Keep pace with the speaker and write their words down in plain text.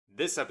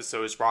This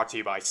episode is brought to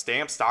you by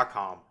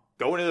Stamps.com.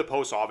 Going to the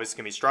post office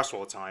can be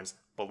stressful at times,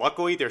 but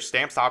luckily there's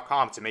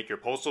Stamps.com to make your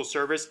postal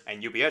service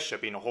and UPS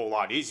shipping a whole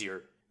lot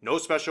easier. No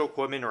special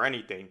equipment or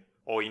anything.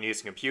 All you need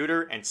is a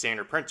computer and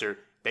standard printer,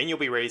 then you'll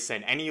be ready to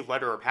send any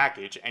letter or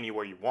package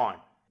anywhere you want.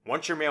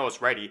 Once your mail is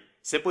ready,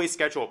 simply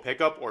schedule a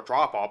pickup or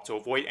drop-off to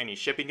avoid any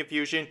shipping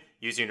confusion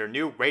using their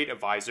new Rate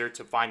Advisor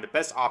to find the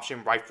best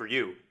option right for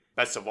you.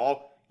 Best of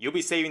all, you'll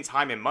be saving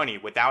time and money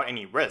without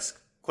any risk.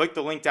 Click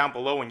the link down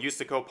below and use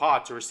the code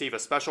POD to receive a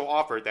special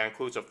offer that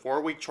includes a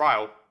 4-week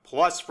trial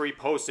plus free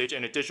postage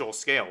and a digital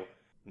scale.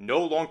 No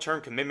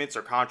long-term commitments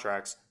or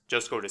contracts.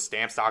 Just go to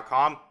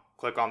Stamps.com,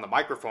 click on the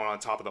microphone on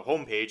top of the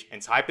homepage,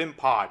 and type in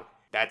POD.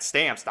 That's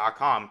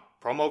Stamps.com,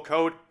 promo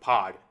code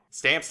POD.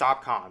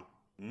 Stamps.com.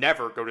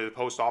 Never go to the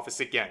post office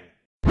again.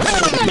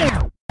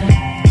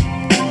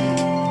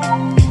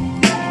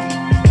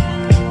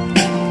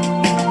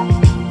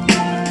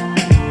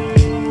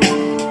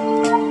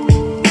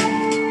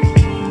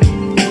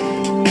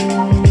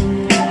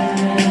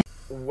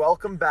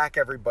 Welcome back,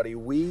 everybody.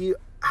 We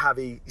have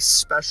a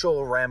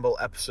special ramble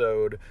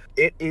episode.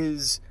 It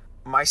is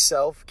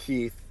myself,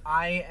 Keith.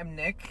 I am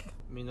Nick.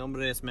 Mi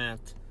nombre es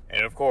Matt.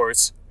 And of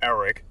course,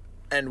 Eric.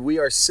 And we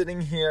are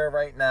sitting here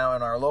right now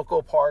in our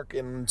local park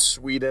in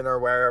Sweden or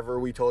wherever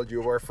we told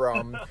you we're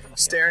from,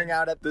 staring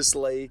out at this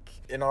lake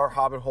in our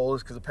hobbit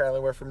holes, because apparently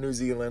we're from New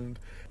Zealand,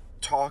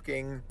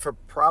 talking for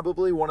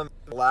probably one of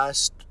the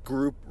last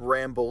group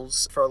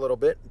rambles for a little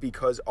bit,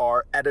 because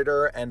our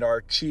editor and our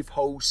chief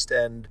host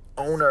and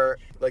owner,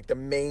 like the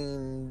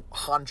main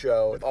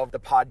honcho of the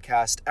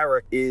podcast,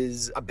 Eric,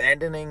 is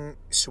abandoning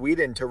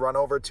Sweden to run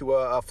over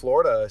to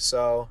Florida.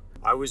 So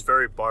I was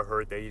very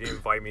butthurt that he didn't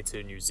invite me to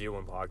the New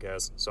Zealand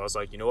podcast. So I was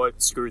like, you know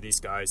what? Screw these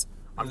guys.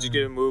 I'm just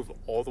going to move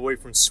all the way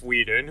from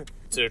Sweden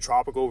to the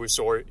tropical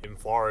resort in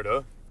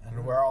Florida.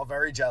 And we're all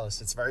very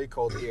jealous. It's very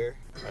cold here.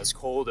 As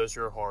cold as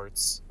your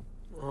hearts.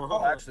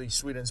 Oh, actually,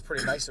 Sweden's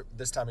pretty nice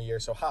this time of year,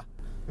 so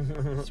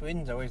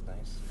Sweden's always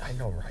nice. I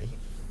know, right?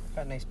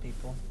 Got nice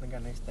people. They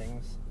got nice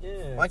things.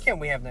 Yeah. Why can't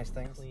we have nice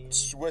things?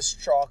 Swiss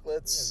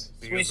chocolates.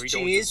 Because Swiss we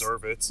cheese.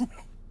 don't deserve it.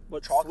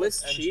 What, Chocolates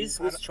Swiss and cheese? cheese?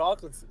 Swiss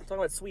chocolates. I'm talking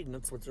about Sweden,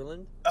 not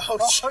Switzerland.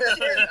 Oh, shit.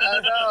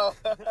 I know.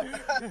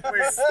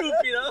 Wait,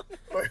 Stupid,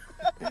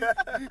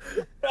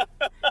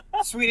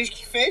 huh?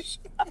 Swedish fish?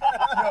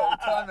 no,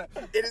 time.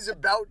 It is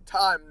about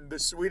time the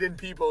Sweden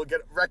people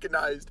get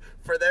recognized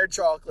for their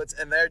chocolates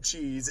and their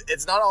cheese.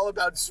 It's not all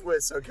about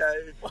Swiss,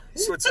 okay?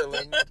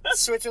 Switzerland.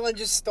 Switzerland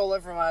just stole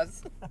it from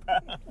us.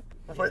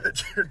 We're the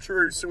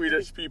true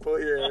Swedish people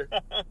here.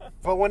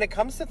 But when it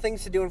comes to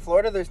things to do in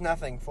Florida, there's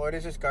nothing.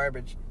 Florida's just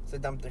garbage. It's a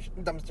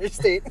dumpster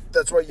state.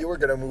 That's why you were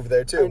going to move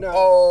there, too. I know.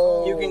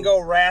 Oh. You can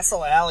go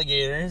wrestle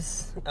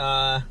alligators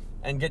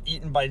and get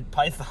eaten by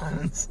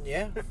pythons.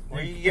 Yeah. Or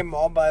you can get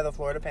mauled by the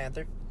Florida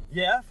Panther.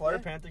 Yeah,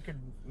 Florida Panther could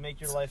make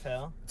your life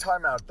hell.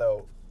 Time out,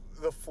 though.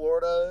 The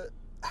Florida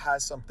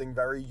has something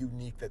very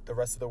unique that the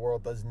rest of the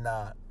world does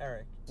not.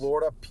 Eric.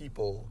 Florida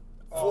people.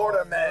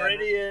 Florida man.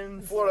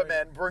 Floridian. Florida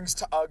man brings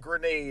a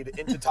grenade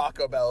into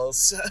Taco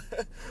Bell's.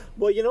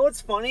 Well, you know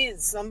what's funny?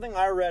 It's something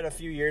I read a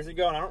few years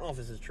ago, and I don't know if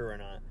this is true or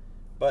not.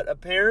 But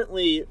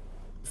apparently,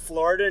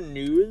 Florida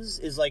news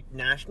is like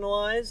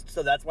nationalized,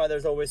 so that's why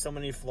there's always so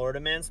many Florida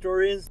man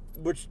stories,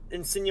 which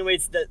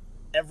insinuates that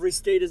every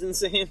state is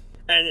insane.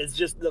 And it's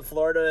just that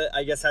Florida,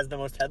 I guess, has the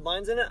most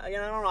headlines in it.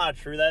 Again, I don't know how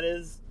true that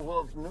is.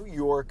 Well, New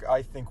York,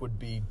 I think, would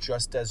be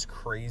just as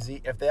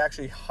crazy if they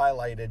actually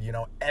highlighted,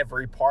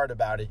 every part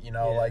about it.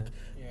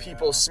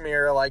 People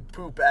smear,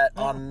 poop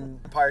on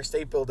Empire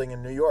State Building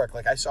in New York.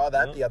 Like, I saw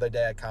that the other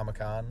day at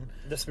Comic-Con.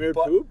 The smeared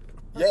poop?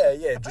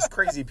 Yeah, just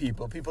crazy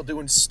people. People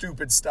doing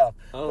stupid stuff.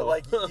 Oh.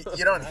 But,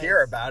 you don't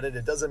hear about it.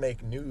 It doesn't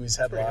make news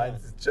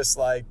headlines. It's just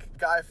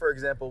guy, for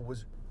example,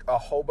 a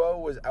hobo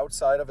was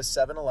outside of a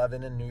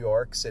 7-Eleven in New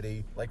York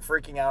City,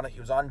 freaking out. He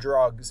was on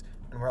drugs,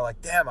 and we're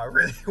like, damn, I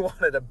really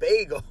wanted a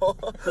bagel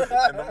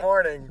in the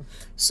morning.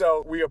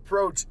 So we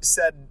approach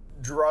said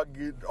drug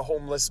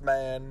homeless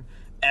man,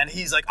 and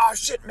he's like, oh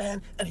shit,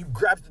 man, and he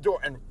grabs the door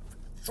and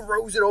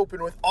throws it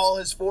open with all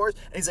his force,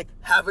 and he's like,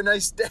 have a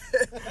nice day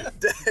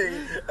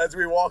as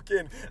we walk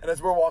in. And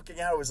as we're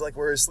walking out, it was like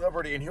we're a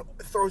celebrity, and he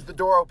throws the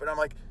door open. I'm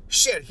like,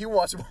 shit, he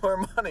wants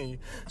more money.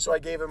 So I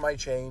gave him my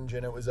change,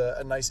 and it was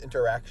a nice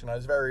interaction. I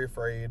was very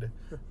afraid,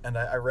 and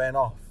I ran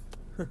off.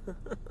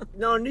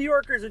 No, New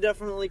Yorkers are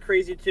definitely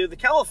crazy too. The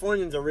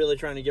Californians are really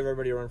trying to give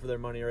everybody a run for their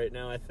money right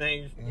now, I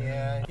think.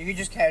 Yeah. You could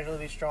just casually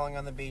be strolling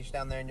on the beach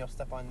down there and you'll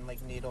step on,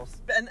 needles.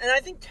 And I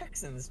think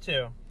Texans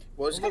too.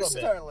 Well, A little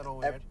bit. A little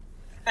weird.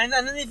 And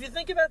then if you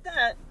think about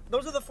that,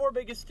 those are the 4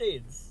 biggest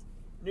states.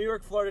 New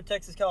York, Florida,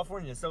 Texas,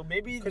 California. So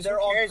maybe they're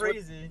all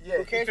crazy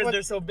because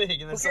they're so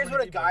big. And who cares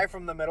what a guy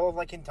from the middle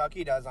of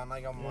Kentucky does on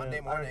a Monday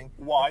morning?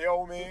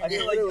 Wyoming. I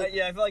feel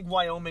like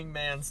Wyoming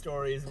man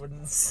stories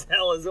wouldn't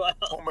sell as well.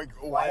 Oh my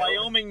God.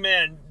 Wyoming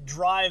man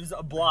drives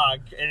a block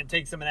and it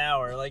takes him an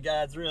hour.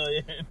 That's really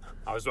it.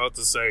 I was about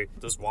to say,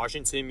 does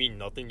Washington mean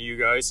nothing to you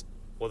guys?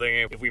 Well,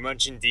 then if we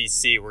mention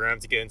D.C., we're going to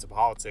have to get into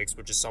politics,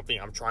 which is something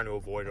I'm trying to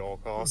avoid at all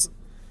costs.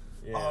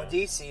 Yeah. Oh,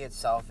 DC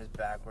itself is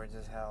backwards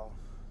as hell.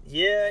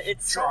 Yeah,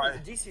 it's Try.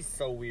 DC's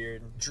so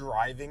weird.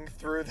 Driving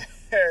through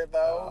there,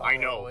 though. I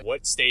know.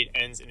 What state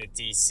ends in a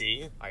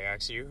DC? I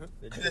ask you.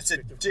 The It's a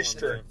District of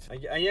district.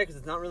 Columbia. Yeah, because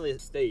it's not really a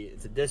state;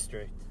 it's a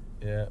district.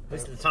 Yeah. At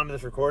least at the time of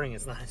this recording,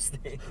 it's not a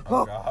state.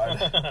 Oh,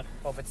 God.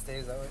 Hope it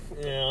stays that way.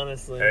 Yeah,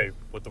 honestly. Hey,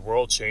 with the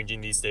world changing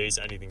these days,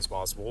 anything's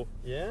possible.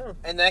 Yeah,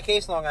 In that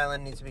case, Long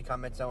Island needs to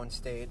become its own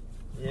state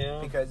yeah.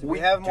 because We we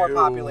have more do.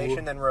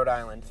 population than Rhode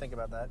Island. Think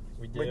about that.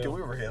 We do. Wait, do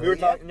we really? We were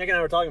talking. Nick and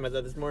I were talking about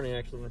that this morning,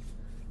 actually.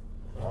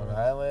 Long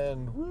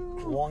Island. Woo.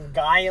 Long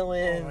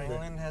Island. Long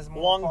Island has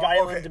more Long pop-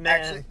 Island, Okay,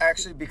 man.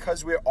 actually,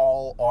 because we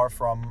all are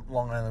from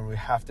Long Island, we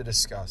have to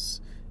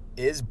discuss: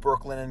 is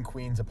Brooklyn and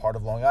Queens a part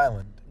of Long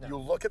Island? No. You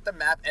look at the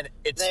map, and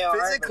it's They are,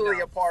 but physically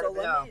no. a part So of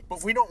it. let me-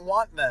 But we don't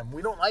want them.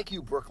 We don't like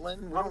you,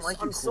 Brooklyn. We don't like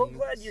you, I'm so Queens.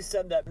 glad you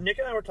said that. Nick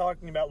and I were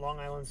talking about Long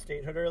Island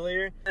statehood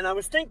earlier, and I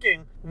was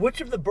thinking,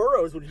 which of the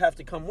boroughs would have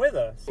to come with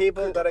us?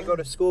 People that I go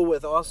to school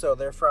with also,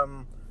 they're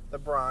from the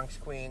Bronx,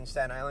 Queens,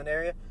 Staten Island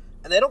area,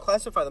 and they don't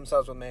classify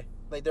themselves with me.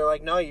 Like, they're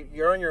like, no,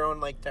 you're on your own,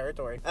 like,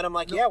 territory. And I'm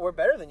like, yeah, we're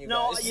better than you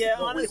No, guys. yeah,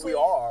 But honestly, we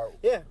are.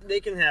 Yeah. They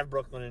can have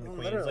Brooklyn and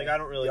Queens. Literally. Like, I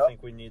don't really Yep.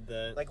 think we need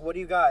that. Like, what do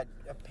you got?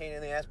 A pain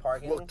in the ass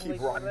parking? We'll keep place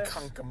over running there?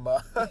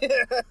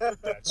 Kankama.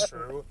 That's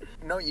true.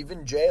 No,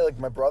 even Jay, like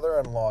my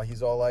brother-in-law,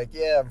 he's all like,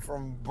 "Yeah, I'm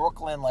from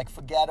Brooklyn. Like,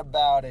 forget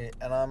about it."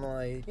 And I'm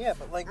like, Yeah,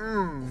 but like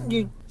 "Hmm."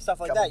 stuff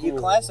like that, you Gabagool.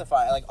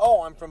 classify. Like,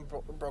 oh, I'm from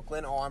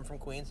Brooklyn. Oh, I'm from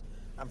Queens.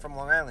 I'm from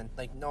Long Island.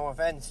 Like, no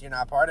offense, you're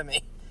not part of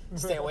me.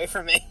 Stay away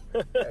from me.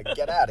 Yeah,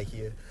 get out of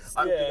here.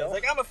 Yeah, you know, it's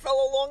like, I'm a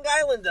fellow Long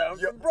Islander. I'm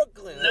from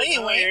Brooklyn. No,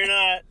 you ain't. You're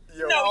not.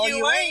 Yo, No,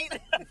 you ain't.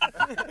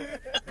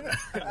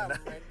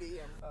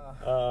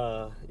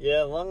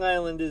 Yeah, Long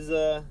Island is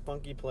a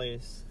funky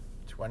place.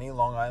 20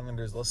 Long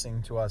Islanders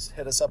listening to us.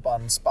 Hit us up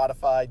on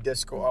Spotify,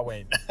 Discord. Oh,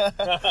 wait.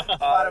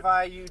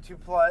 Spotify,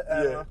 YouTube, Plus.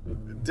 Yeah.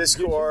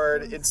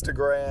 Discord,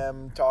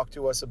 Instagram. Talk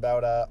to us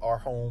about our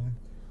home,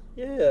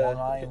 Yeah. Long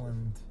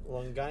Island.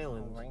 Long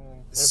Island.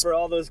 And for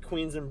all those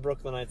Queens and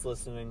Brooklynites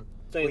listening,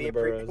 stay in the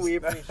boroughs. We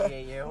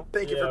appreciate you.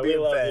 Thank you Yeah, for we being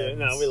love fans. you.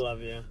 No, we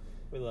love you.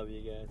 We love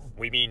you guys.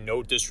 We mean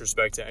no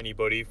disrespect to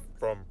anybody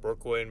from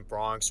Brooklyn,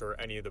 Bronx, or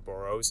any of the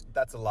boroughs.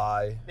 That's a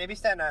lie. Maybe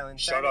Staten Island.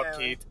 Shut Staten up, Island.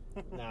 Keith.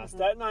 Nah,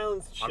 Staten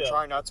Island's chill. I'm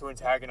trying not to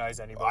antagonize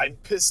anybody.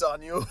 I'd piss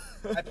on you.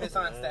 I piss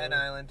on Staten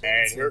Island.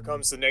 And here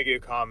comes the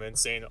negative comment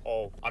saying,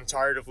 "Oh, I'm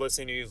tired of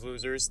listening to these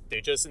losers.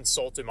 They just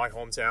insulted my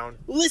hometown."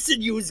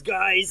 Listen, you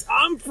guys,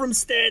 I'm from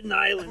Staten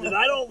Island, and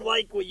I don't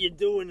like what you're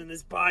doing in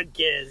this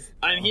podcast.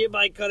 I'm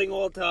hereby cutting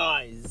all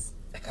ties.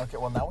 Okay,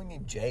 well, now we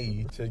need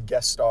Jay to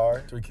guest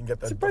star so we can get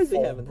the Surprised the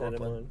we full haven't had him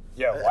Brooklyn. on.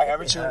 Yeah, why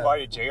haven't you Yeah.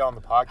 invited Jay on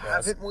the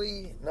podcast? Haven't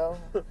we? No.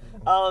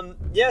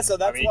 Yeah, so I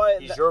that's mean, why.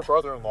 he's your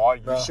brother-in-law.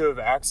 You No. should have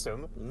asked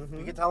him.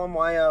 You can tell them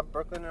why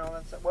Brooklyn and all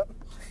that stuff. What?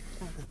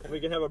 We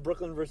can have a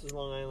Brooklyn versus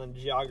Long Island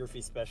geography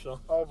special.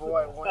 Oh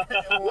boy,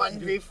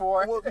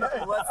 1v4. Well,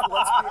 no, let's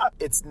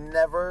be, it's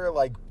never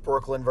like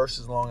Brooklyn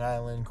versus Long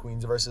Island,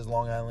 Queens versus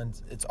Long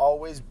Island. It's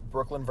always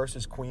Brooklyn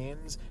versus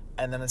Queens,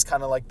 and then it's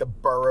kind of like the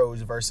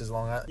boroughs versus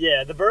Long Island.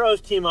 Yeah, the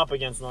boroughs team up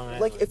against Long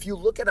Island. Like, if you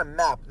look at a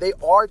map, they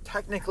are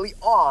technically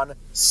on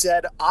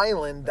said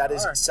island that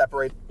is They are.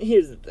 separated.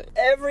 Here's the thing.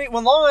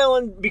 When Long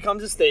Island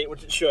becomes a state,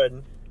 which it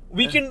should,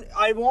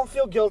 I won't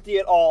feel guilty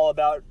at all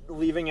about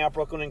leaving out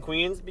Brooklyn and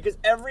Queens because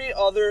every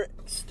other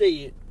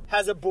state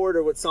has a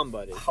border with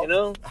somebody, you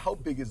know? How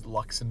big is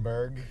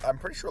Luxembourg? I'm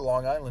pretty sure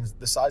Long Island's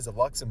the size of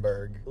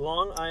Luxembourg.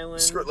 Long Island.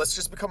 Screw it, let's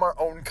just become our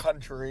own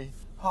country.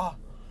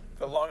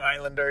 The Long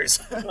Islanders.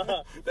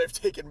 They've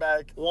taken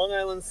back. Long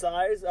Island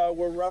size,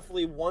 we're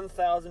roughly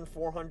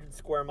 1,400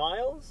 square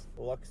miles.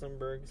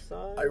 Luxembourg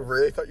size. I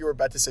really thought you were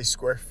about to say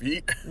square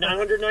feet.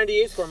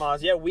 998 square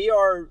miles. Yeah, we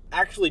are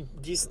actually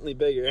decently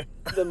bigger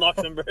than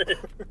Luxembourg.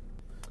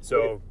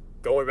 So,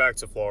 going back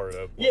to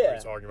Florida, what we were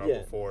talking about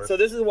before. So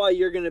this is why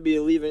you're going to be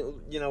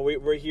leaving. You know,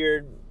 we're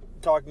here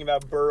talking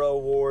about borough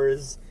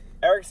wars.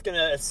 Eric's going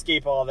to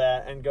escape all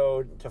that and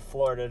go to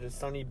Florida, to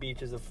sunny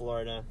beaches of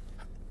Florida.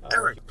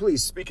 Eric,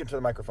 please speak into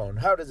the microphone.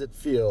 How does it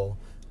feel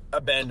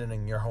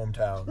abandoning your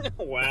hometown?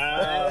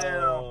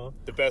 Wow.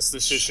 The best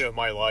decision of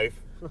my life.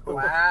 I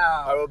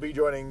Wow. will be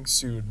joining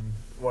soon,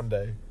 one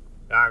day.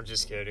 Nah, I'm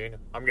just kidding.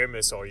 I'm gonna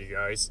miss all you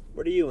guys.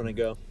 Where do you want to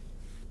go?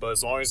 But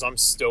as long as I'm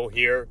still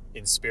here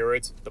in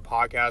spirit, the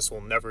podcast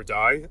will never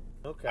die.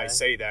 Okay. I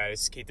say that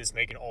as Keith is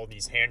making all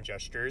these hand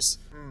gestures,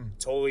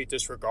 totally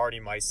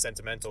disregarding my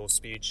sentimental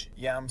speech.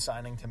 Yeah, I'm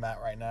signing to Matt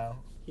right now.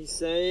 He's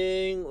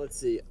saying, let's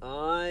see,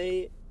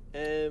 I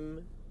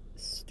am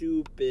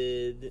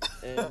stupid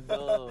and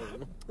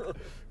dumb.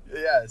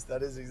 Yes,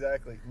 that is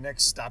exactly. Nick,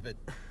 stop it.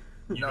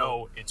 You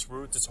know, it's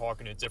rude to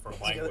talk in a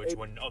different language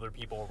when other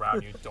people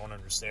around you don't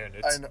understand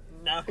it. I know.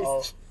 Now he's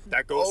Oh,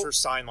 That goes Oh. for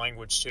sign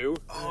language too.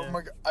 oh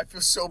my god, I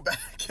feel so bad.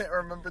 I can't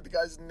remember the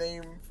guy's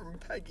name from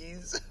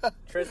Peggy's.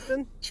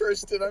 Tristan?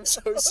 Tristan, I'm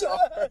so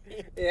sorry.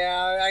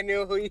 Yeah, I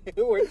knew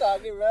who we're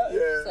talking about.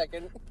 Yeah.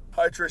 Second.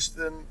 Hi,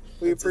 Tristan.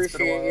 We It's been a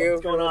appreciate while. you.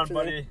 What's going on,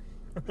 Listening.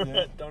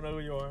 buddy? Don't know who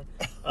you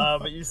are.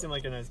 But you seem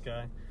like a nice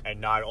guy.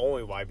 And not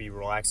only will I be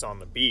relaxed on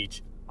the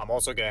beach, I'm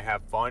also going to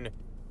have fun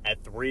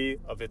at 3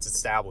 of its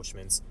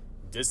establishments: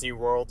 Disney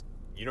World,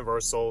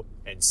 Universal,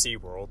 and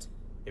SeaWorld,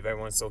 if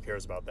anyone still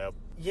cares about that.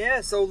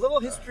 Yeah, so a little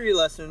history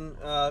lesson,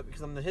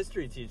 because I'm the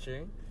history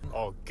teacher.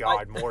 Oh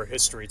God, more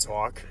history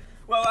talk.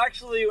 Well,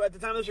 actually, at the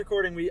time of this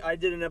recording, I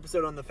did an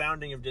episode on the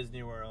founding of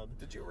Disney World.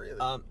 Did you really?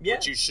 Yeah.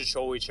 Which you should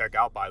totally check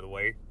out, by the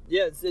way.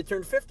 Yeah, it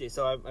turned 50,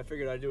 so I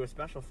figured I'd do a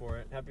special for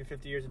it. Happy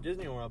 50 years of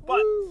Disney World.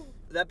 But,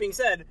 that being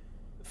said,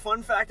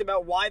 fun fact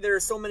about why there are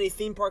so many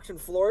theme parks in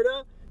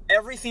Florida: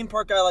 every theme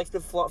park guy likes to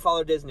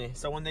follow Disney.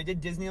 So when they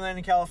did Disneyland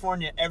in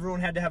California,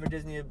 everyone had to have a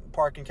Disney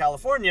park in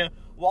California.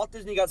 Walt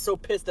Disney got so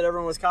pissed that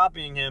everyone was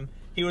copying him,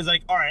 he was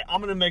like, all right, I'm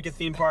going to make a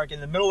theme park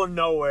in the middle of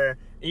nowhere.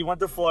 He went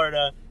to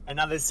Florida, and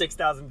now there's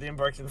 6,000 theme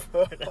parks in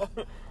Florida.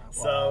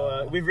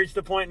 So we've reached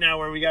a point now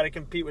where we got to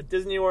compete with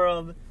Disney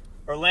World,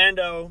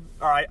 Orlando,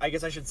 or I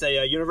guess I should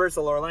say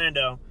Universal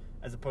Orlando,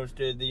 as opposed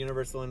to the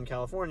Universal in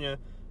California,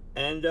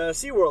 and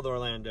SeaWorld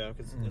Orlando,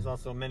 because there's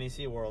also many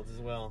SeaWorlds as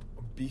well.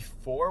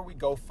 Before we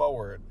go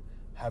forward,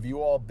 have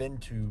you all been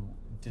to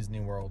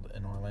Disney World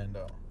in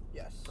Orlando?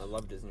 Yes. I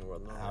love Disney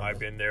World. I've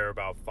been there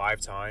about 5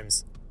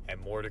 times, and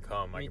more to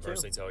come. I Me can too.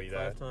 personally tell you 5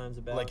 that. times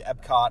about. Like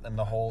Epcot and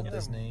the whole Yeah,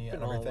 Disney been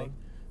and all of everything?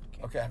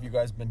 them. Okay, have you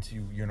guys been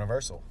to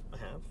Universal? I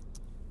have.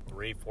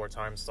 3, 4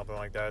 times, something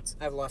like that.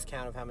 I've lost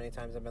count of how many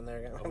times I've been there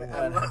again. and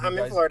I'm have you in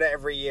guys- Florida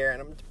every year,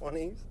 and I'm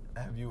 20s.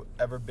 Have you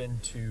ever been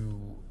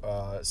to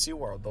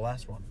SeaWorld, the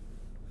last one?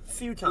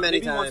 Few times. Many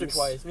Maybe once or times.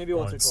 twice. Maybe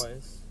once Once. or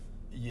twice.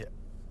 Yeah.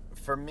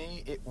 For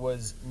me, it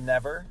was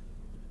never,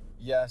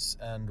 yes,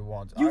 and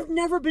once. You've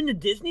never been to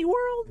Disney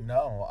World?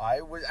 No,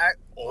 I was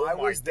Oh I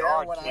my was there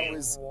God, when I King.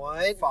 was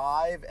What?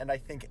 5 and I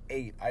think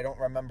 8. I don't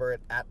remember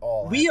it at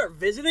all. We are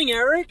visiting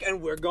Eric,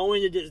 and we're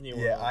going to Disney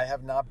World. Yeah, I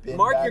have not been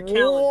Mark back. your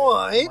calendar.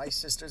 What? My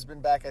sister's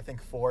been back, I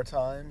think, 4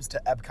 times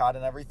to Epcot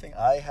and everything.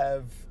 I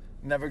have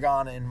never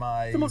gone in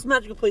my... It's the most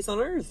magical place on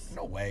earth.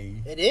 No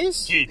way. It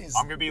is? Keith,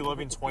 I'm going to be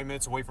living 20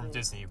 minutes away from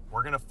Disney.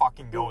 We're going to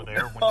fucking go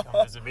there when you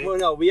come visit me. Well,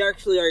 no, we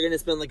actually are going to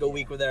spend like a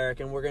week with Eric,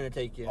 and we're going to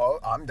take you. Oh,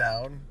 I'm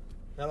down.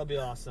 That'll be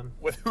awesome.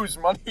 With whose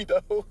money,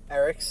 though?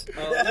 Eric's.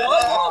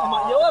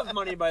 You'll have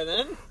money by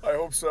then. I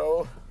hope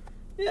so.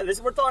 Yeah,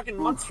 we're talking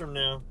months from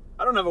now.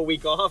 I don't have a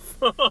week off.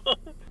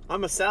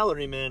 I'm a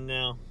salary man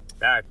now.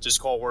 Back, just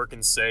call work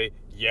and say,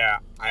 yeah,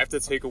 I have to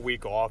take a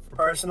week off.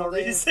 Personal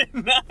days.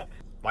 Reason.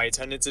 My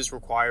attendance is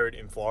required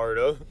in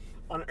Florida,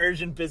 On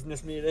urgent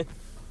business meeting.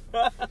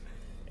 and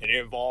it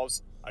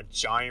involves a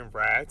giant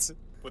rat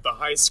with a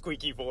high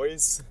squeaky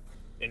voice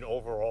in I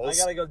overalls.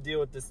 gotta go deal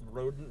with this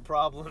rodent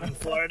problem in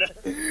Florida.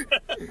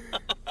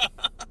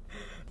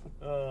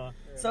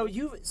 So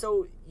you've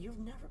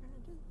never been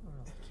to Disney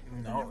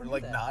World? No, never knew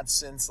like that. not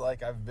since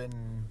like I've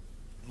been,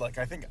 like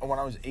I think when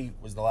I was 8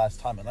 was the last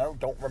time, and I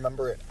don't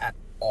remember it at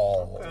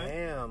all.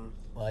 Damn.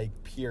 Like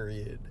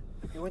period.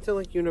 You went to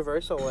like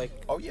Universal, like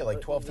Oh yeah,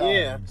 like 12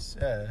 Yeah. times.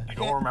 Yeah. You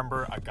don't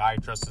remember a guy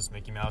dressed as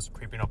Mickey Mouse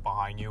creeping up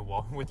behind you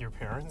while with your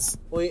parents?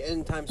 well,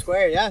 in Times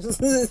Square, yes.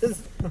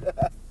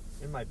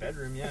 In my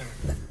bedroom, yeah.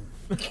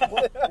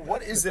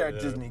 What is there at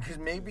Yeah. Disney? Because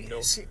maybe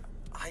Nope. see,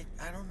 I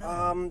don't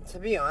know. To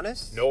be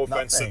honest, No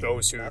offense Nothing. to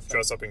those who Nothing.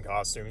 dress up in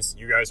costumes.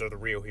 You guys are the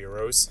real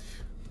heroes.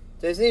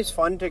 Disney's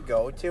fun to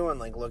go to and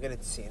like look at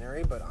its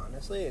scenery, but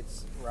honestly,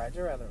 its rides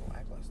are rather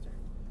lackluster.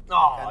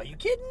 Aw, you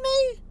kidding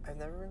me? I've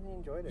never really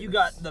enjoyed it. You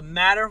got the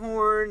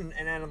Matterhorn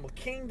and Animal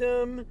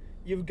Kingdom.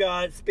 You've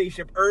got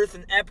Spaceship Earth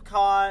and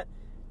Epcot.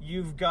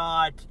 You've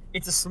got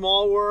It's a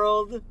Small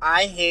World.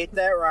 I hate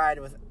that ride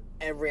with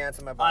every ounce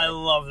of my I body.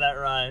 love that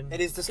ride. It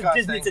is It's a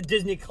disgusting. Disney, it's a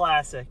Disney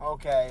classic.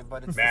 Okay,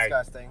 but it's Mag.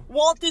 disgusting.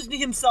 Walt Disney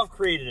himself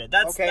created it.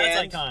 That's Okay,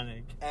 that's and-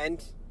 iconic.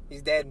 And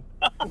he's dead.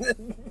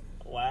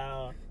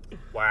 Wow.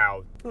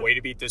 Wow, way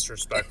to be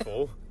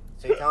disrespectful.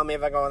 So you're telling me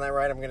if I go on that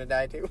ride, I'm gonna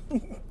die too?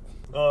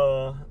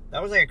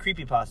 That was like a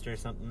creepypasta or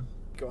something.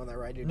 Go on that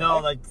ride, you No,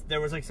 die? like there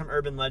was like some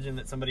urban legend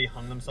that somebody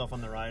hung themselves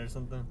on the ride or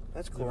something.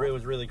 That's It cool.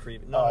 was really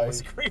creepy. No, I- it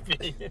was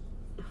creepy.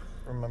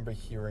 remember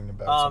hearing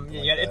about something You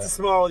like got that. It's a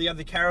Small World. You have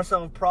the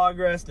Carousel of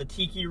Progress, the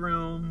Tiki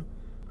Room.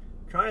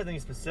 I'm trying to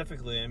think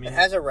specifically. I mean, It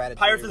has a Ratatouille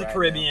Pirates of the ride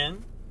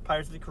Caribbean.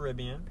 Pirates of the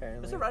Caribbean.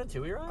 Apparently. Is it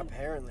Ratatouille ride?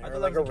 Apparently, I or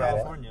thought like that was a in roller.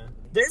 California.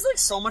 There's like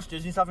so much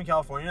Disney stuff in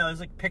California. There's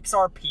like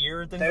Pixar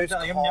Pier and things There's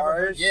like that. Like,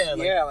 cars. I've never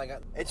heard. Yeah, like,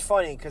 it's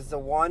funny because the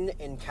one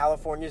in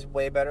California is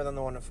way better than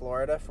the one in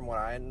Florida, from what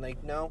I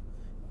know.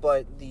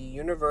 But the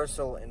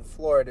Universal in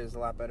Florida is a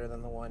lot better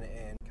than the one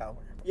in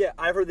California. yeah,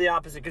 I've heard the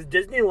opposite because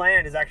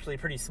Disneyland is actually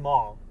pretty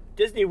small.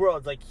 Disney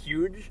World's like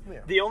huge. Yeah.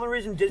 The only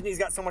reason Disney's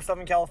got so much stuff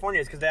in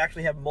California is because they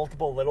actually have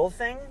multiple little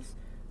things,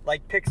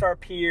 like Pixar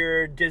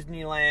Pier,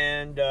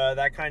 Disneyland,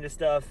 that kind of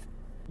stuff.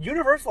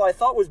 Universal, I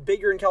thought, was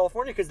bigger in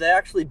California because they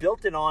actually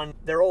built it on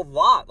their old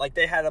lot. Like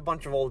they had a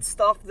bunch of old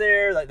stuff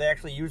there that they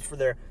actually used for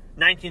their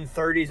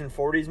 1930s and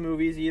 40s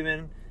movies,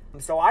 even.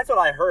 So that's what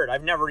I heard.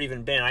 I've never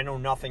even been. I know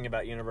nothing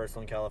about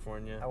Universal in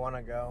California. I want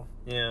to go.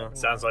 Yeah.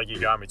 Sounds like you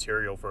got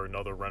material for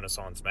another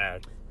Renaissance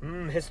Mad.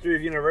 History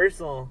of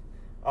Universal.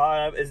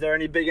 Is there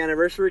any big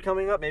anniversary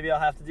coming up? Maybe I'll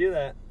have to do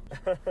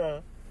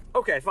that.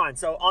 Okay, fine.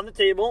 So on the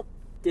table,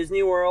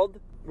 Disney World,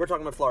 we're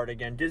talking about Florida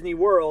again. Disney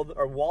World,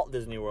 or Walt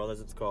Disney World as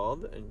it's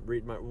called, and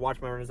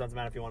watch my Renaissance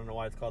Man if you want to know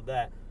why it's called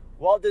that.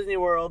 Walt Disney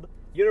World,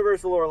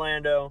 Universal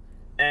Orlando,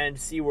 and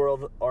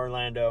SeaWorld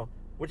Orlando.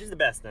 Which is the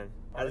best then,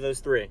 out of those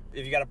three?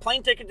 If you got a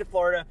plane ticket to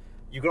Florida,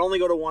 you can only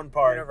go to one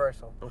park.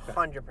 Universal. Okay.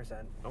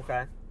 100%.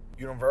 Okay.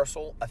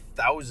 Universal,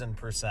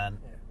 1,000%.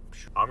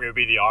 I'm going to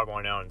be the odd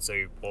one out and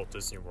say Walt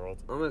Disney World.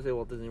 I'm going to say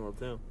Walt Disney World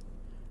too.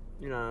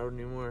 You're not out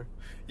anymore.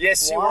 Yeah,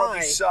 SeaWorld, Why?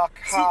 you suck.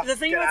 Ha, The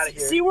thing get about outta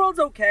here. SeaWorld's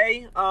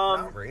okay.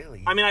 Not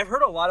really. I mean, I've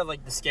heard a lot of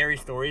like the scary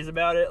stories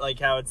about it, like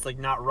how it's like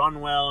not run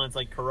well and it's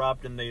like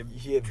corrupt and they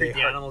treat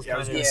the animals I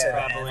was kind gonna of say the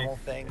crappily. animal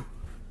thing.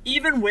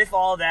 Even with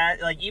all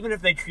that, like even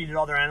if they treated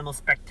all their animals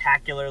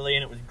spectacularly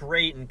and it was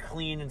great and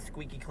clean and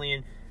squeaky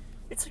clean,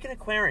 it's like an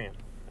aquarium.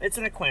 It's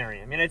an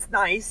aquarium. I mean, it's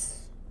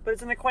nice, but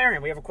it's an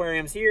aquarium. We have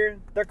aquariums here.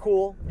 They're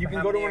cool. You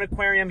can go to an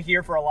aquarium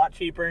here for a lot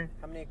cheaper.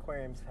 How many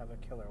aquariums have a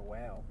killer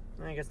whale?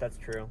 I guess that's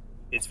true.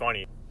 It's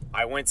funny.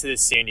 I went to the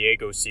San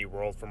Diego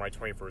SeaWorld for my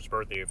 21st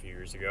birthday a few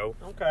years ago.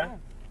 Okay.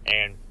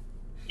 And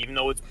even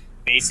though it's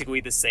basically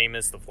the same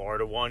as the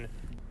Florida one,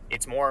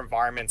 it's more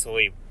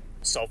environmentally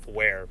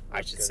self-aware,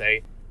 I should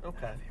say.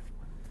 Okay.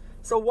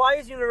 So why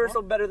is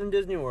Universal better than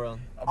Disney World?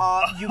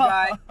 You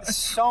got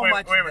so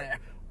much there.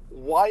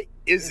 Why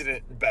isn't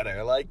it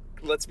better? Like,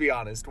 let's be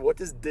honest. What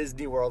does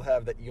Disney World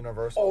have that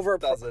Universal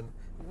doesn't?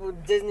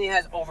 Disney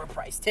has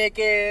overpriced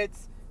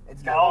tickets.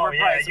 It's got Oh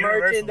yeah, overpriced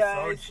Universal's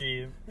merchandise. so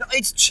cheap. No,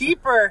 it's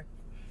cheaper.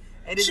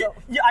 It is.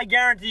 Yeah, I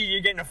guarantee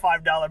you're getting a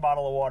 $5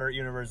 bottle of water at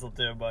Universal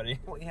too, buddy.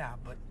 Well, yeah,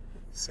 but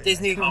Say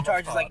Disney that.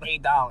 charges like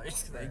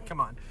 $8. Like, come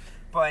on.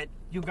 But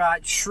you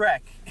got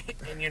Shrek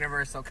in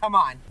Universal. Come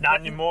on. Not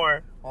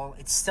anymore. Well,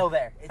 it's still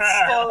there. It's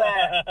still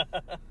there.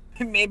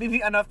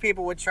 Maybe enough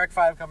people with Shrek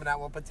 5 coming out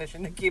will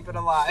petition to keep it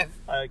alive.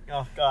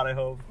 Oh God, I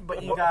hope.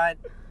 But you got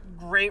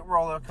great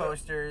roller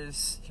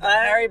coasters. You got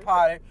Harry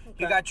Potter.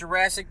 You got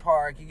Jurassic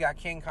Park. You got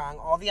King Kong.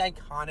 All the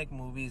iconic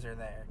movies are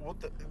there. Well,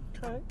 the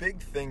big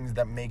things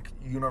that make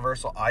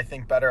Universal, I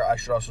think, better, I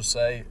should also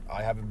say,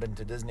 I haven't been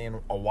to Disney in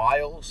a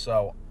while,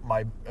 so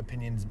my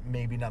opinion's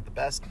maybe not the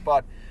best,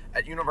 but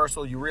at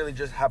Universal, you really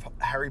just have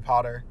Harry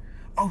Potter.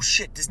 Oh,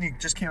 shit, Disney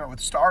just came out with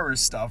Star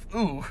Wars stuff.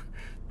 Ooh,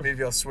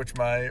 maybe I'll switch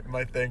my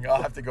thing.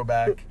 I'll have to go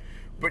back.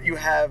 But you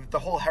have the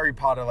whole Harry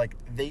Potter, like,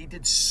 they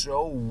did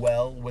so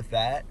well with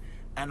that,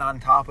 and on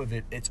top of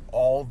it, it's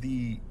all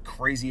the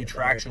crazy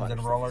attractions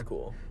and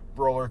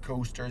roller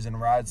coasters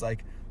and rides,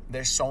 like,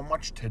 there's so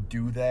much to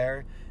do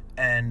there,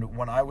 and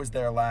when I was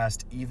there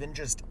last, even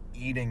just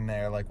eating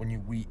there, like when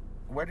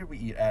where did we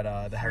eat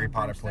at the Harry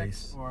Potter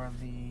place? Or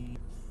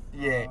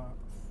the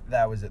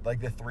that was it.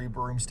 Like the 3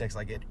 broomsticks,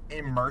 like it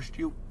immersed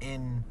you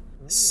in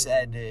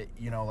said,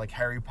 like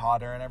Harry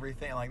Potter and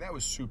everything. Like that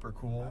was super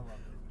cool.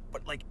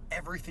 But like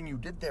everything you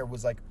did there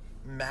was like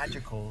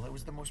magical. It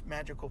was the most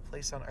magical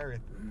place on earth.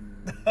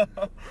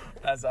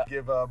 As I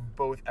give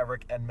both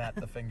Eric and Matt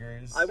the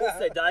fingers. I will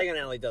say Diagon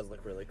Alley does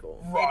look really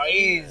cool. Right.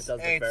 It does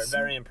look very,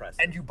 very impressive.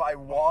 And you buy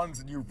wands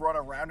and you run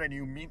around and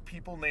you meet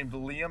people named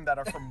Liam that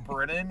are from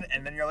Britain,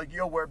 and then you're like,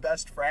 yo, we're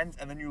best friends,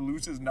 and then you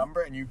lose his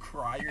number and you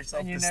cry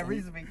yourself and you to never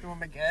sleep. speak to him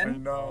I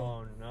again. know.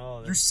 Oh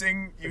no. You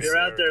sing. You're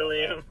out there,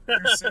 Liam.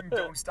 You sing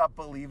 "Don't Stop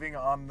Believing"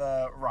 on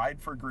the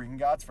ride for Green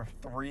Gods for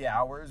 3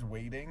 hours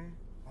waiting.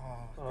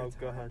 Oh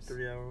god,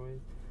 3 hour wait.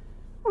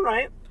 All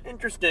right,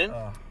 interesting.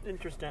 Ugh.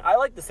 Interesting. I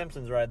like the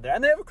Simpsons ride there,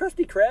 and they have a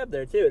Krusty Krab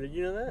there too. Did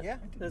you know that? Yeah,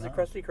 There's not. a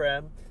Krusty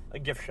Krab, a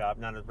gift shop,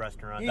 not a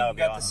restaurant. You That would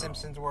be got the awesome.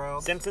 Simpsons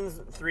world. Simpsons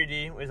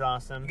 3D was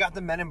awesome. You got the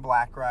Men in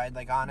Black ride.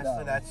 Like honestly,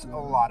 No. that's a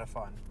lot of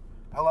fun.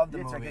 I love the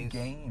It's movies. like a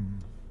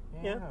game.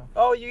 Yeah.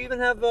 Oh, you even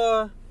have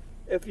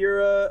if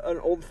you're an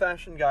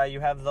old-fashioned guy,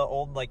 you have the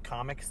old like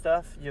comic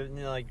stuff. You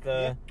know, like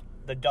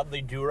the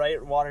Dudley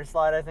Do-Right water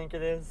slide, I think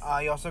it is.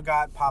 You also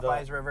got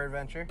Popeye's River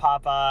Adventure.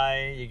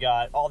 Popeye. You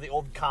got all the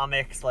old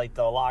comics like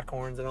the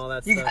Lockhorns and all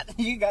that stuff.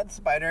 You got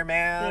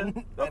Spider-Man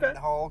Yeah. Okay. and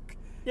Hulk.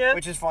 Yeah.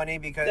 Which is funny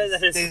because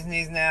That is-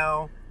 Disney's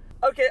now.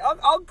 Okay,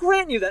 I'll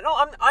grant you that. No,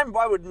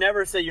 I would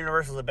never say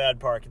Universal's a bad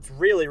park. It's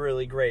really,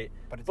 really great.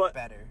 But it's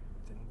better.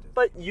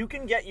 But you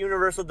can get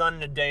Universal done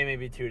in a day,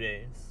 maybe 2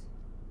 days.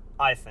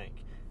 I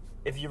think,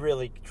 if you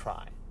really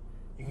try.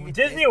 You can get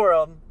Disney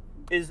World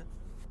is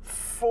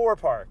 4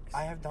 parks.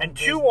 I have done and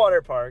 2 Disney.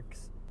 water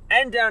parks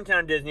and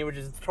Downtown Disney, which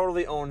is its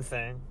totally own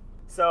thing.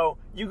 So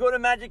you go to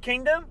Magic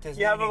Kingdom,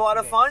 Disney you have a needs lot 2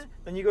 of fun. days.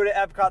 Then you go to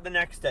Epcot the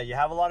next day. You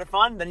have a lot of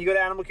fun. Then you go to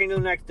Animal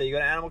Kingdom the next day. You go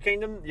to Animal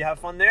Kingdom, you have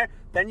fun there.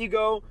 Then you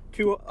go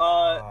to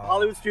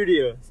Hollywood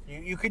Studios.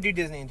 You could do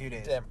Disney in 2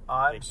 days. Damn,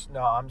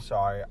 I'm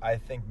sorry. I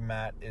think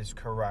Matt is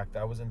correct.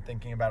 I wasn't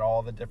thinking about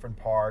all the different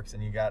parks,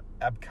 and you got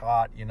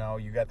Epcot.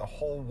 You got the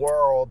whole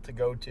world to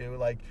go to.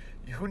 Like,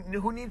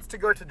 who needs to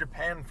go to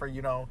Japan for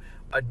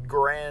a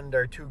grand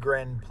or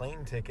 $2,000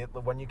 plane ticket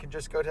when you can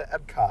just go to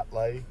Epcot?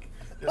 Like,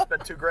 you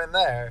spend $2,000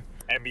 there.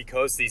 And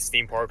because these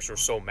theme parks are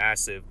so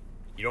massive,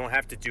 you don't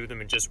have to do them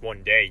in just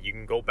one day. You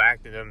can go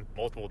back to them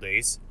multiple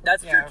days.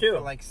 That's Yeah, true too.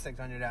 for like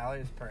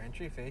 $600 per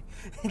entry fee.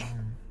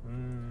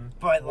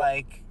 But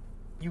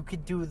you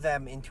could do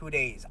them in 2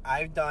 days.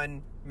 I've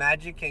done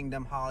Magic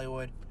Kingdom,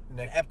 Hollywood,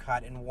 Nick,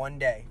 Epcot in one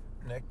day.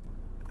 Nick,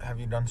 have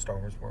you done Star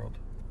Wars World?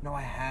 No,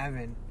 I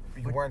haven't.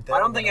 You weren't there. I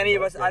don't think any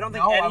of us. I don't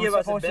think any of us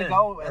have supposed been. to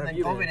go, Or and have then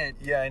you COVID been? hit.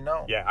 Yeah, I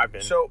know. Yeah, I've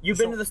been. So You've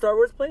been to the Star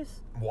Wars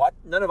place? what?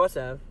 None of us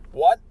have.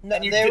 What? No,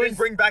 And you there didn't was-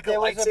 bring back a there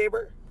was a-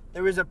 lightsaber?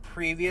 There was a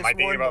previous Am I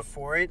thinking one about-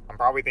 before it. I'm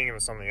probably thinking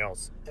of something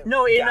else.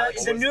 No,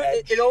 Galaxy's the new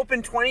Edge. it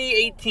opened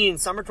 2018,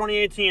 summer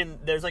 2018.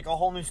 There's like a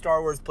whole new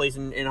Star Wars place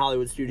in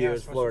Hollywood Yeah, it Studios,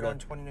 was supposed to go Florida. in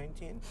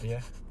 2019.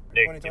 Yeah.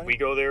 Nick, 2020? did we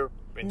go there?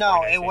 In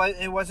No,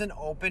 2019? it wasn't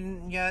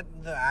open yet.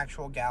 The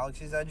actual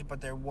Galaxy's Edge,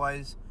 but there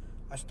was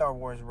a Star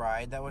Wars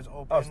ride that was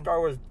open. Oh, Star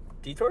Wars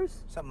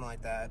Detours something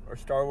like that. or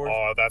Star Wars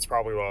Oh, that's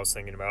probably what I was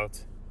thinking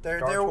about. There,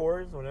 Star there.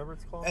 Tours, whatever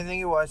it's called. I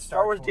think it was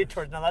Star Wars Tours.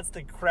 Detours. Now that's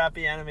the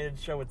crappy animated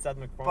show with Seth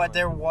MacFarlane. But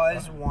there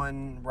was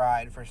one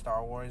ride for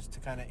Star Wars to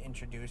kind of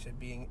introduce it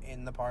being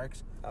in the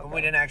parks. But we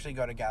Okay. didn't actually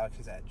go to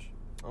Galaxy's Edge,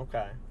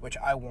 Okay. which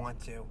I want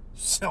to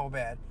so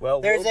bad. Well,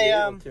 There's we'll be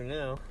a, able to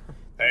now.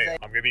 Hey,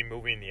 I'm gonna be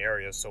moving in the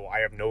area, so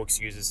I have no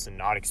excuses to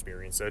not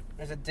experience it.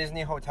 There's a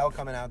Disney hotel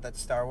coming out that's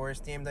Star Wars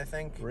themed, I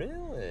think.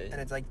 Really? And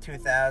it's like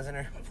 2,000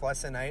 or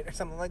plus a night or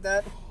something like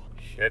that.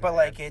 Shit. But man.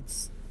 like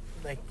it's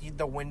like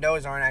the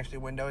windows aren't actually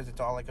windows. It's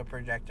all like a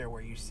projector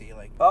where you see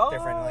like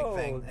different like Oh,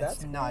 things. that's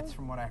It's nuts cool.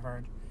 from what I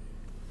heard.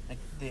 Like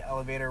the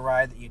elevator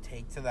ride that you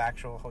take to the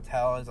actual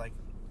hotel is like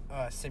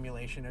a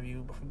simulation of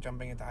you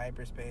jumping into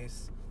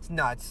hyperspace. It's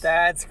nuts.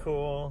 That's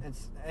cool.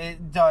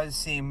 It does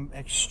seem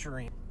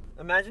extreme.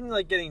 Imagine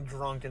like getting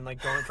drunk and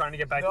like trying to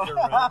get back to your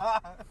room.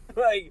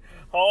 Like,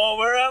 oh,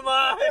 where am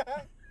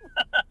I?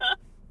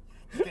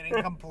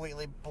 Getting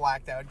completely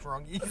blacked out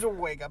drunk. You just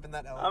wake up in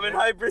that elevator. I'm in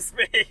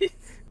hyperspace.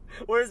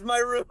 Where's my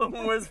room?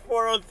 Where's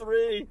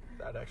 403?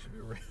 That'd actually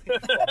be really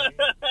funny.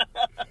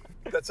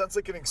 That sounds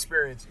like an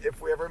experience. If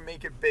we ever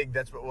make it big,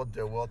 that's what we'll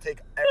do. We'll take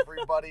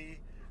everybody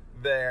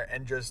there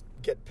and just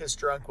get pissed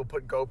drunk. We'll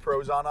put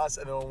GoPros on us,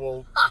 and then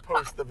we'll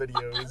post the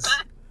videos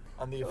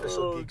on the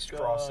official Oh, Geeks God.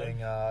 Crossing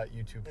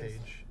YouTube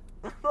page.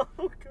 Oh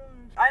gosh.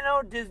 I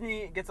know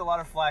Disney gets a lot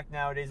of flack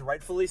nowadays,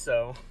 rightfully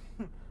so,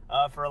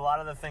 for a lot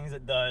of the things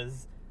it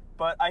does.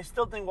 But I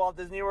still think Walt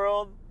Disney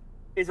World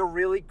is a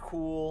really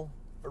cool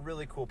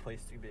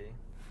place to be.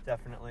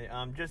 Definitely.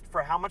 Just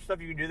for how much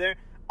stuff you can do there.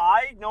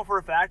 I know for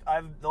a fact,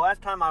 the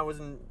last time I was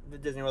in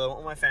Disney World, I went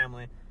with my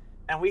family,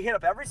 and we hit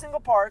up every single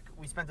park.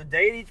 We spent a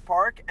day at each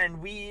park,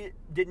 and we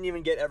didn't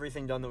even get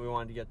everything done that we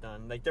wanted to get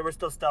done. Like, there was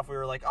still stuff we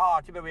were like, oh,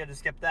 too bad we had to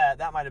skip that.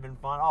 That might have been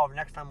fun. Oh,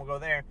 next time we'll go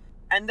there.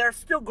 And they're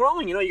still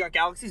growing. You know, you got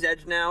Galaxy's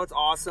Edge now. It's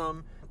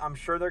awesome. I'm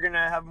sure they're going to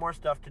have more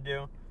stuff to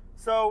do.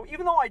 So,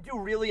 even though I do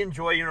really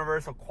enjoy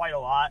Universal quite a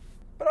lot,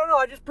 but I don't know,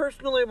 I just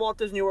personally, Walt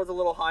Disney World's a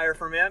little higher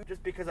for me,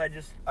 just because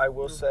I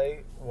will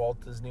say,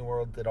 Walt Disney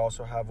World did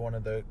also have one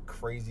of the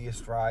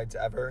craziest rides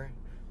ever.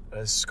 That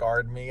has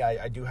scarred me.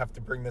 I do have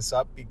to bring this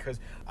up because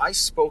I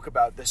spoke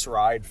about this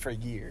ride for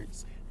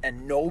years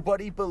and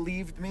nobody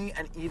believed me,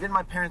 and even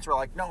my parents were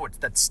like, no, it's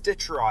that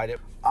Stitch ride.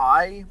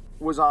 I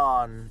was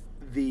on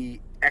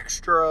the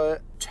extra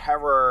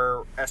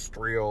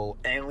terrestrial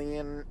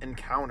alien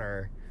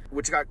encounter,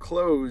 which got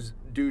closed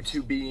due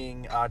to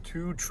being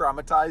too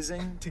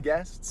traumatizing to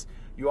guests.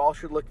 You all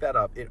should look that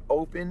up. It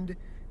opened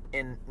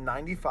in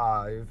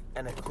 95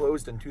 and it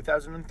closed in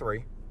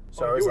 2003.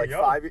 So I was like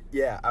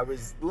I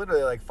was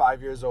literally like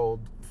 5 years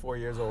old, 4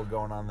 years old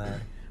going on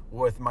there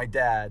with my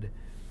dad.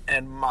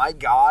 And my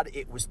God,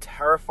 it was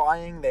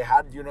terrifying. They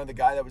had, the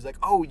guy that was like,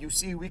 oh, you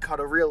see, we caught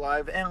a real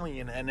live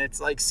alien and it's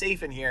like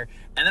safe in here.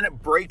 And then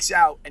it breaks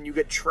out and you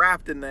get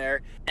trapped in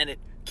there and it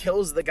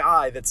kills the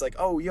guy that's like,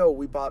 oh, yo,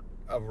 we bought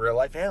a real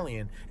life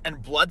alien,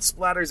 and blood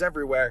splatters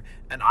everywhere.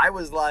 And I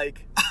was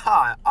like,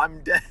 I'm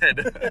dead.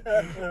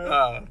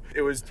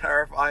 It was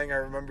terrifying. I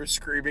remember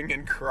screaming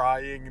and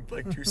crying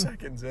like 2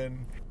 seconds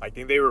in. I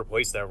think they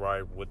replaced that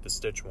ride with the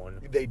Stitch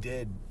one. They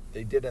did,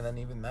 and then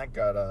even that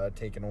got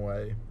taken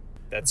away.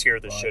 That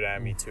scared the shit out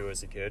of me too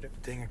as a kid.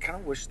 Dang, I kind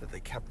of wish that they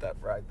kept that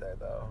ride there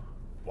though.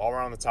 While we're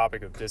on the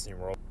topic of Disney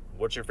World,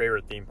 what's your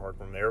favorite theme park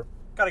from there?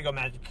 gotta go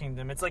Magic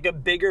Kingdom. It's like a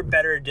bigger,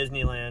 better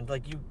Disneyland.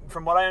 Like,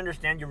 from what I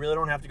understand, you really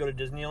don't have to go to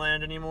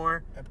Disneyland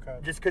anymore.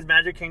 Epcot. Just because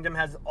Magic Kingdom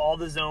has all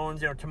the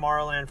zones,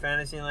 Tomorrowland,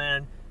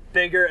 Fantasyland,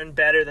 bigger and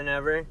better than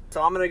ever.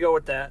 So I'm gonna go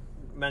with that,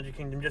 Magic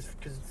Kingdom, just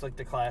because it's like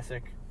the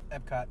classic.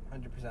 Epcot,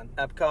 100%.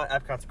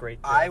 Epcot's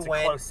great. Too. I It's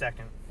went- a close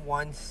second.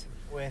 Once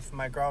with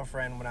my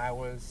girlfriend when I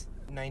was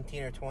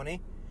 19 or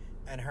 20,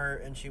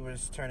 and she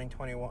was turning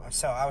 21.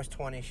 So I was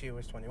 20, she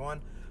was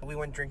 21. We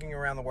went drinking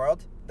around the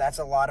world. That's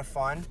a lot of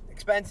fun.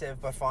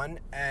 Expensive, but fun.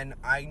 And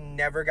I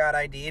never got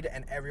ID'd,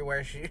 and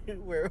everywhere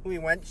where we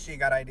went, she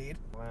got ID'd.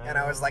 Wow. And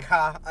I was like,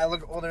 ha, I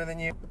look older than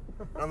you.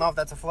 I don't know if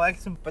that's a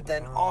flex. But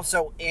then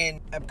also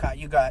in Epcot,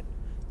 you got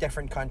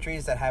different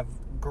countries that have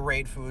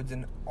great foods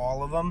in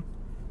all of them.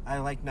 I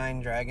like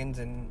Nine Dragons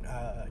in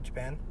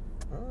Japan.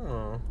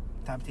 Oh.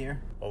 Top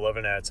tier.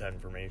 11 out of 10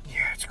 for me.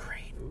 Yeah, it's great.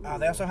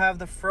 They also have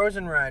the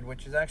Frozen ride,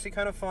 which is actually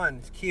kind of fun.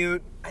 It's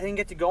cute. I didn't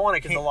get to go on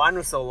it because the line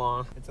was so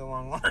long. It's a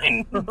long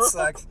line. It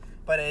sucks.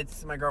 But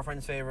it's my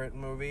girlfriend's favorite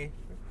movie.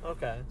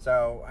 Okay.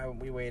 So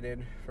we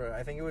waited for,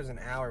 I think it was an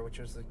hour, which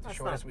was the That's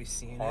shortest not we've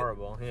seen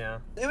Horrible, yeah.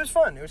 it. It was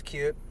fun. It was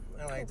cute.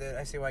 I liked it.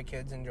 I see why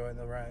kids enjoy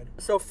the ride.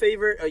 So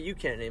favorite, you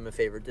can't name a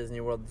favorite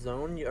Disney World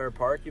zone or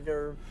park you've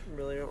never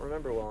really don't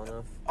remember well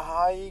enough.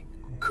 I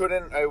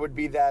couldn't. It would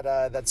be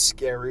that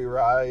scary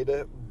ride,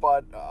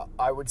 but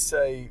I would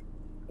say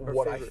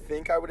what I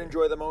think I would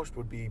enjoy the most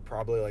would be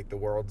probably like the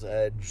World's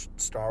Edge,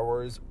 Star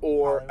Wars,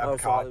 or Epcot.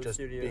 Hollywood Just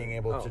Studio. being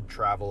able to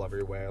travel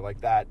everywhere like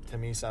that to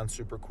me sounds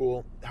super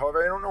cool.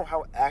 However, I don't know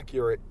how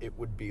accurate it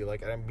would be.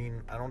 Like, I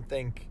mean, I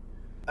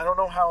don't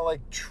know how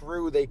like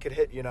true they could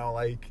hit.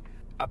 Like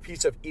a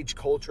piece of each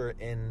culture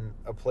in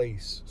a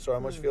place. So I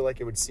almost feel like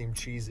it would seem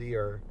cheesy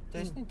or...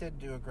 Disney did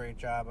do a great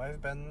job.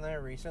 I've been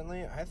there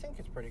recently. I think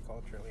it's pretty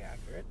culturally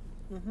accurate.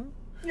 Mm-hmm.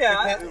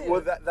 Yeah.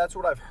 Well, that's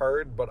what I've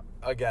heard, but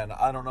again,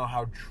 I don't know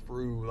how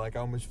true. Like,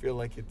 I almost feel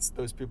like it's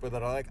those people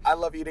that are like, I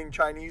love eating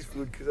Chinese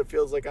food because it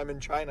feels like I'm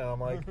in China. I'm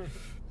like,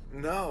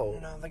 no.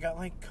 No, they got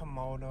like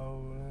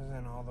komodos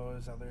and all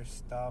those other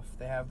stuff.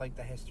 They have like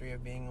the history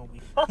of being a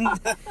week.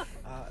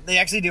 They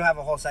actually do have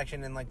a whole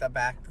section in like the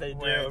back. They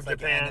where do. It's, like,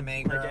 Japan,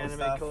 anime, girl anime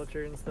stuff.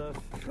 culture and stuff.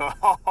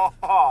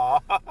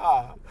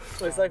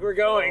 Looks like we're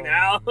going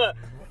now.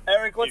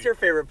 Eric, what's your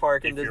favorite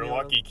park in If Disney you're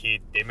World? lucky,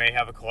 Keith, they may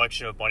have a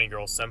collection of Bunny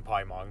Girl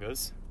Senpai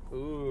mangas.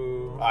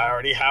 Ooh. I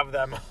already have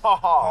them. They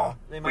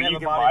But might you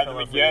have can a buy body them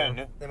pillow for again.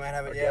 you. They might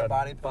have it, Again.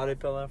 body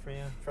Pillow for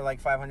you. for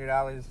like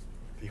 $500.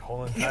 The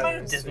whole Can you entire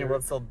imagine Disney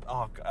World still...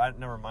 Oh, God,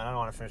 never mind. I don't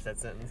want to finish that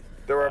sentence.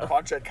 There were a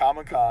bunch at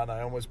Comic-Con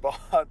I almost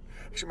bought.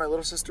 Actually, my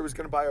little sister was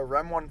going to buy a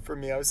Rem one for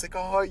me. I was like,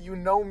 oh, you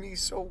know me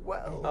so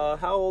well.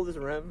 How old is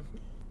Rem?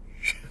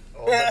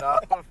 Old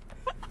enough.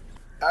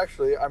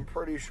 Actually, I'm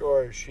pretty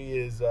sure she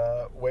is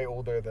way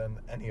older than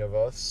any of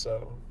us,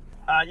 so...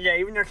 Yeah,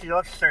 even though she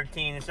looks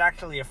 13, it's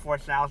actually a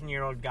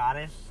 4,000-year-old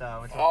goddess,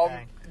 so it's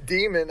okay.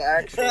 Demon,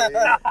 actually.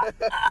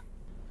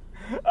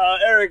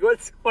 Eric,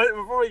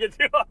 before we get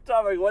too off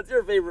topic, what's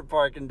your favorite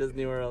park in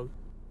Disney World?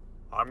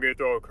 I'm going to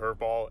throw a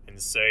curveball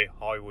and say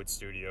Hollywood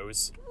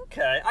Studios.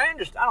 Okay, I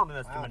understand. I don't think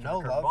that's too Wow, much no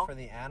of a love curveball. for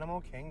the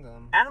Animal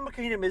Kingdom. Animal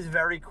Kingdom is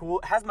very cool.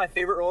 It has my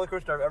favorite roller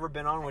coaster I've ever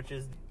been on, which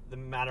is the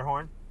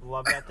Matterhorn.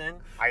 Love that thing.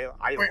 I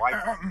like...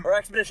 Or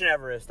Expedition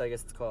Everest, I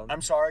guess it's called.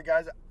 I'm sorry,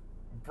 guys.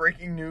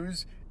 Breaking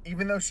news.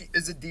 Even though she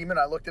is a demon,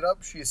 I looked it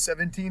up. She is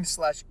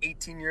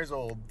 17/18 years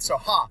old. So,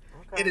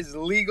 Okay. it is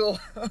legal.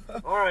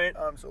 All right.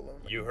 I'm so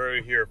lonely. You heard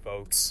it here,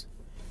 folks.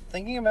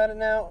 Thinking about it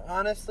now,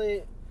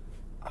 honestly,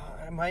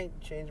 I might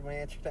change my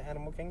answer to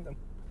Animal Kingdom.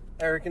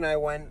 Eric and I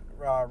went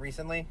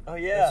recently. Oh,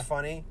 yeah. It's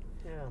funny.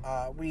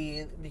 Yeah.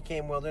 We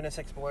became wilderness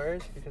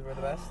explorers because we're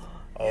the best.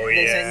 Oh,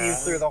 They send yeah. you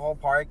through the whole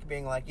park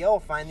being like, yo,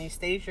 find these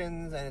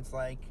stations. And it's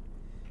like,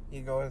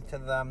 you go to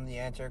them, you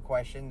answer a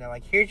question. They're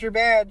like, here's your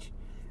badge.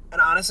 And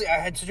honestly, I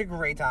had such a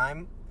great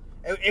time.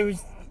 It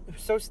was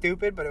so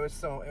stupid, but it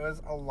was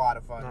a lot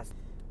of fun. Nice.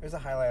 It was a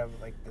highlight of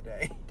like the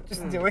day.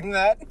 Just doing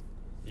that.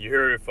 You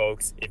heard it,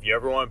 folks. If you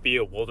ever want to be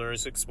a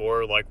wilderness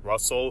explorer like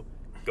Russell,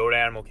 go to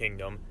Animal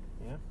Kingdom.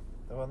 Yeah.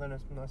 The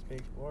wilderness must be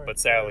explored. But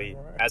sadly,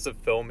 as a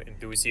film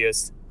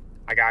enthusiast,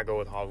 I gotta go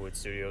with Hollywood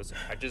Studios.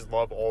 I just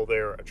love all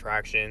their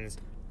attractions.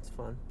 It's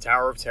fun.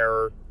 Tower of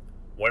Terror,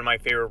 one of my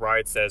favorite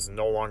rides that is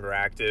no longer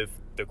active,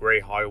 the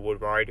Great Hollywood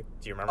Ride.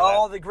 Do you remember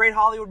Oh, that? the Great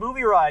Hollywood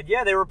Movie Ride.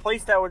 Yeah, they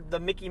replaced that with the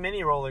Mickey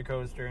Minnie roller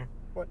coaster.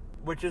 What?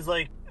 Which is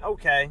like,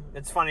 okay,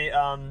 it's funny.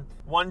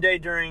 One day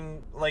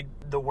during like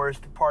the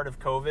worst part of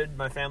COVID,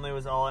 my family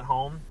was all at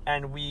home,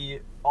 and we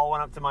all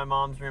went up to my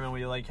mom's room and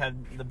we like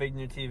had the big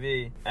new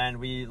TV, and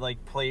we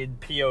like played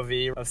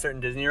POV of certain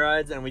Disney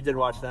rides, and we did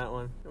watch that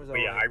one. It was But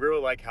yeah, I alright.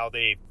 really like how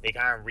they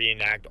kind of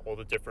reenact all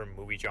the different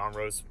movie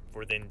genres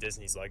within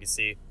Disney's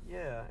legacy.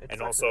 Yeah, it's and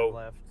sucks also, that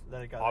it left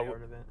that it got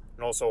Hollywood- rid of it.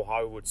 And also,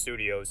 Hollywood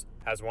Studios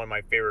has one of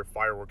my favorite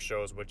fireworks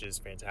shows, which is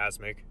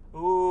Fantasmic.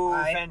 Ooh,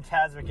 I-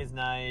 Fantasmic is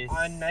nice.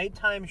 On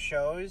nighttime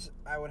shows,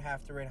 I would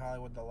have to rate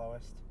Hollywood the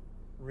lowest.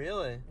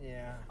 Really?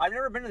 Yeah. I've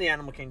never been to the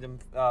Animal Kingdom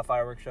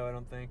fireworks show, I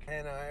don't think.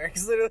 And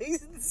Eric's literally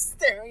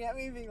staring at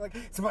me, being like,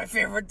 "It's my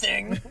favorite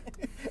thing."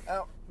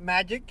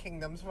 Magic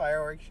Kingdom's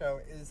fireworks show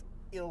is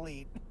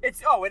elite. It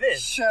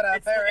is. Shut up,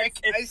 It's- Eric.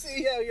 it's- I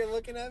see how you're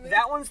looking at me.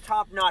 That one's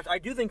top notch. I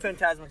do think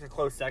Fantasmic's a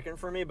close second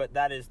for me, but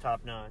that is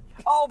top notch.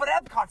 Oh, but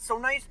Epcot's so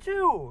nice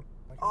too.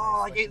 Like a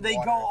Oh, nice, like they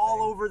water go all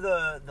thing. over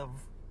the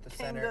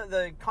center.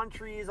 the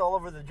countries, all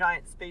over the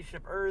giant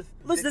spaceship Earth.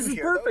 Listen, Did this you is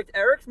hear, though? perfect.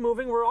 Eric's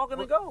moving. We're all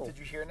gonna go. Did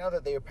you hear now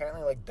that they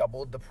apparently like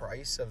doubled the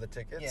price of the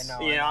tickets? Yeah,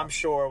 no. Yeah, I'm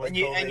sure. With And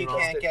you COVID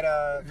can't get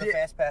the Yeah.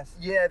 fast pass.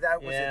 Yeah,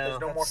 that was Yeah. it. There's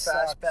no That more sucks.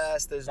 fast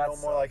pass. There's That no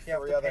more like You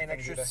have 3 to other pay an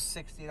things. extra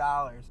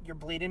 $60. You're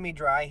bleeding me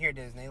dry here,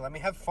 Disney. Let me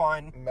have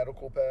fun.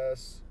 Medical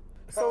pass.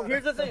 So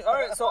here's the thing. All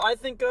right, so I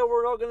think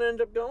we're all gonna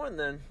end up going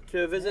then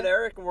to visit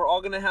Eric, and we're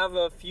all gonna have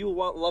a few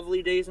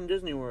lovely days in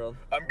Disney World.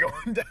 I'm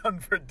going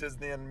down for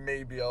Disney and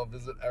maybe I'll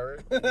visit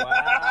Eric.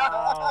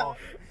 Wow.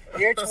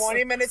 You're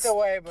 20 minutes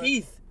away, but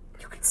Keith,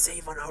 you can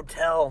save on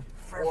hotel.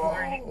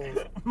 Whoa.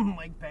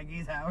 like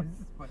Peggy's house,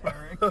 but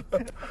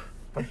Eric.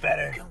 but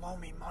better. You can loan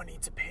me money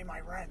to pay my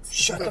rent.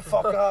 Shut the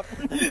fuck up.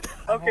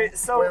 Okay,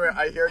 so Wait a minute,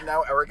 I hear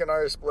now Eric and I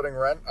are splitting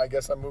rent. I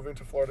guess I'm moving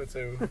to Florida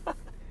too.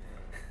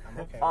 I'm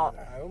okay with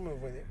that. I will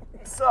move with you.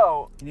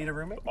 So You need a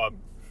roommate?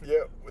 Yeah,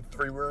 with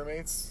 3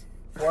 roommates.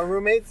 4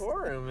 roommates?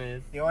 4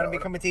 roommates. You want to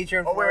become a teacher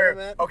in Oh, Florida,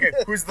 wait. Matt? Okay,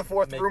 who's the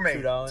 4th Make roommate?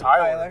 $2.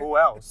 Tyler, who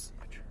else?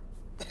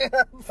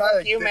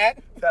 Tyler, you, Matt.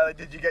 Tyler,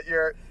 did you get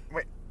your...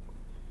 Wait,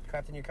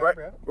 Captain, your car,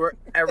 bro. we're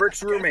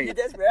Eric's You roommate.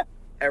 did, bro?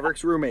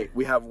 Eric's roommate.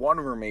 We have 1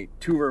 roommate,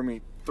 2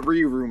 roommate,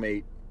 3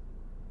 roommate.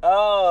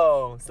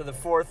 Oh, so the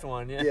 4th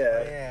one, yeah.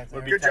 Yeah,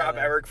 Well, it's good job, Tyler.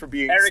 Eric, for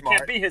being Eric smart.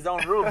 can't be his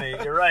own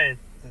roommate. You're right.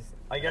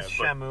 I guess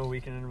Yeah, Shamu we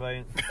can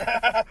invite.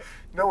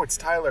 No, it's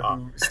Tyler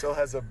who still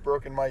has a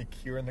broken mic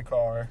here in the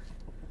car.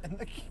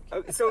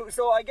 Okay,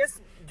 so I guess,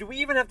 do we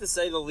even have to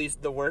say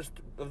the worst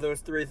of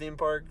those 3 theme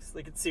parks?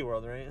 Like, it's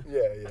SeaWorld, right?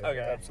 Yeah, Okay.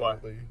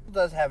 absolutely. It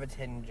does have its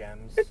hidden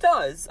gems. It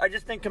does. I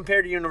just think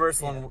compared to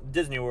Universal and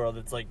Disney World,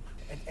 it's like...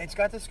 It's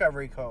got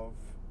Discovery Cove.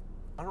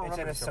 I don't It's an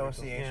remember Discovery Cove.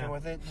 association Yeah.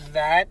 with it.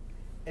 That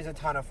is a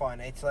ton of fun.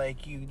 It's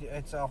like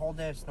it's a whole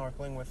day of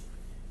snorkeling with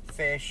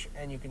fish,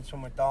 and you can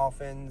swim with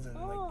dolphins, and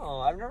Oh,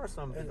 I've never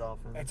swum with a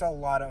dolphin. it's a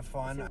lot of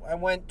fun. I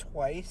went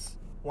twice.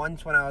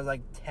 Once when I was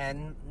like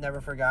 10, never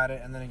forgot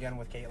it, and then again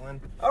with Caitlin,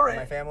 All right.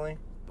 and my family.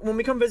 When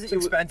we come visit It's you...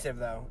 expensive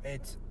though.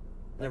 It's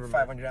Never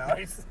like mind.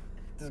 $500.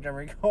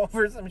 Discovery Cove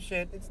for some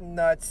shit. It's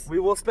nuts. We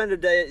will spend a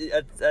day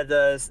at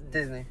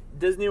Disney.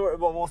 Disney World.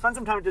 Well, we'll spend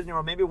some time at Disney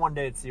World. Maybe one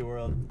day at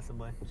SeaWorld.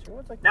 Someday.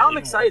 Like Now I'm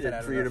even excited worth it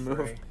out for of you to those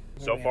move. 3.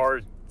 So far,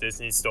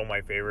 Disney's still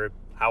my favorite.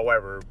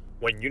 However,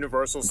 when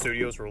Universal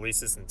Studios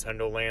releases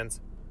Nintendo Land,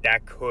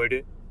 that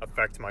could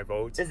affect my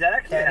vote. Is that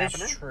actually That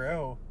happening? is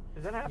true.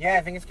 Is that happening? Yeah,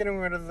 I think it's getting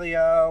rid of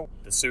the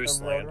The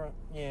Seuss road Land. run.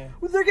 Yeah.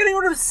 Well, they're getting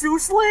rid of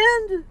Seuss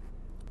Land? Wait,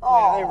 Oh,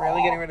 are they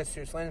really getting rid of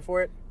Seuss Land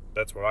for it?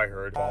 That's what I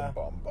heard. Bum,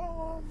 bum,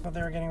 bum. I thought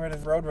they were getting rid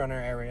of the Roadrunner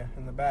area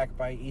in the back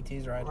by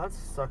E.T.'s ride. Well, that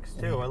sucks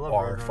too. I love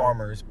Our Roadrunner.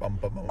 farmers. Bum,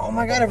 bum, bum, Oh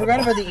my god, I forgot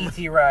about the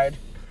E.T. ride.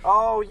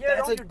 Oh yeah,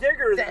 That's don't a- you dig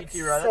her the that's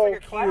ET ride? so That's like a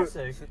cute.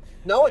 classic.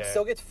 No, it Yeah.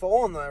 still gets full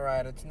on that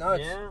ride. It's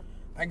nuts. Yeah.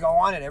 I go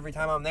on it every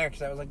time I'm there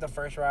because that was like the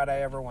first ride I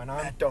ever went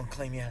on. Don't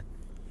claim yet.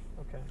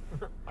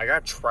 Okay. I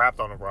got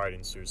trapped on a ride in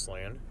Seuss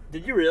Land.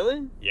 Did you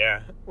really?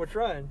 Yeah. Which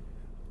ride?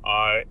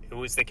 It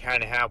was the Cat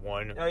in the Hat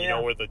one. Oh, You yeah.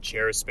 know, where the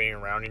chair is spinning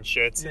around and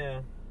shit.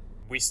 Yeah.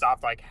 We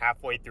stopped like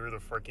halfway through the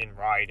freaking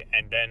ride,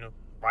 and then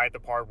right at the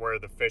part where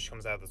the fish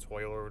comes out of the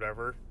toilet or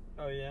whatever.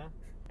 Oh yeah.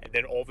 And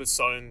then all of a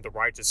sudden, the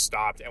ride just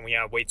stopped, and we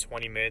had to wait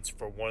 20 minutes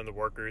for one of the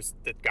workers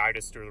to guide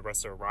us through the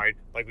rest of the ride.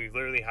 Like, we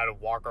literally had to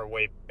walk our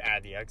way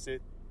at the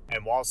exit.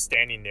 And while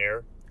standing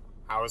there,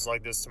 I was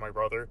like this to my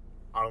brother.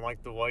 I don't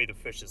like the way the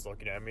fish is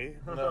looking at me.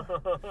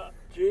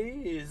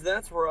 Jeez,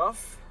 that's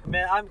rough.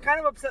 Man, I'm kind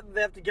of upset that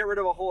they have to get rid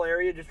of a whole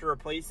area just to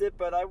replace it,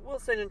 but I will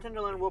say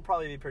Nintendo Land will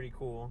probably be pretty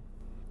cool.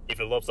 If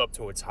it lives up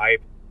to its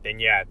hype, then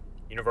yeah,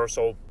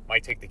 Universal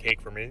might take the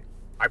cake for me.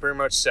 I pretty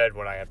much said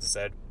what I have to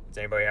say. Does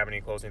anybody have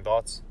any closing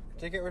thoughts?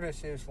 To get rid of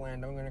Seuss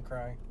Land, I'm gonna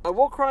cry. I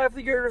will cry if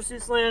they get rid of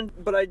Seuss Land,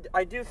 but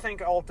I do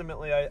think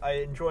ultimately I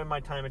enjoy my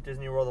time at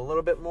Disney World a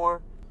little bit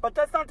more. But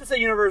that's not to say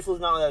Universal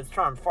is not without its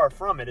charm. Far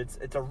from it.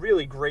 It's a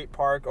really great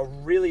park. A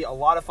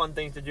lot of fun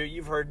things to do.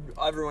 You've heard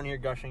everyone here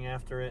gushing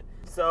after it.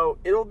 So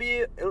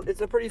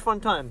it's a pretty fun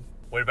time.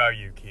 What about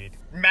you, Keith?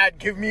 Matt,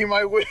 give me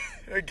my wish.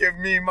 Give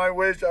me my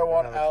wish. I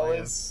want Another plan.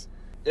 Alice.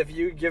 If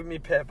you give me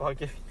Pip, I'll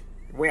give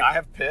you... Wait, I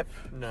have Pip.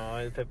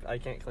 No, Pip, I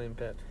can't claim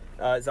Pip.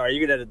 Sorry, you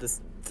can edit this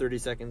 30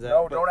 seconds out.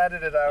 No, but- don't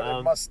edit it out.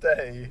 It must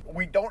stay.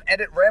 We don't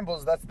edit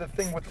rambles. That's the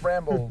thing with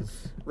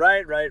rambles.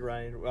 Right.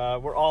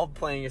 We're all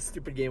playing a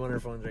stupid game on our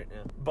phones right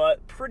now.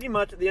 But pretty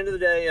much at the end of the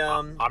day,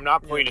 I'm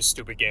not playing a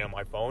stupid game on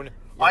my phone.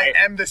 I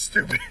am the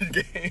stupid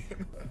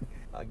game.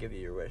 I'll give you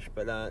your wish.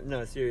 But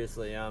no,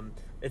 seriously,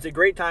 it's a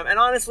great time. And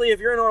honestly, if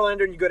you're in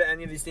Orlando and you go to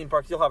any of these theme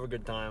parks, you'll have a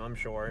good time, I'm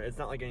sure. It's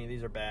not like any of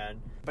these are bad.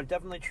 But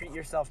definitely treat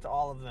yourself to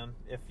all of them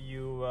if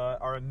you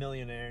are a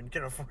millionaire and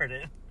can afford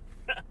it.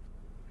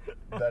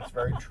 That's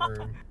very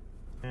true.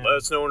 Let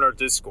us know in our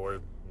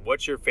Discord,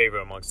 what's your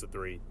favorite amongst the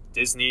 3?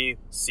 Disney,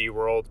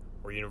 SeaWorld,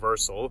 or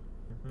Universal?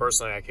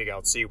 Personally, I kick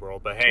out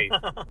SeaWorld, but hey,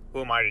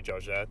 who am I to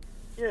judge that?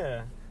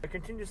 Yeah.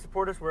 Continue to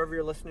support us wherever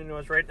you're listening to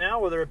us right now,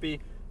 whether it be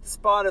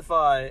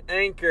Spotify,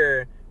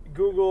 Anchor,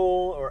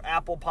 Google, or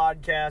Apple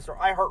Podcasts, or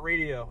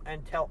iHeartRadio,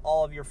 and tell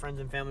all of your friends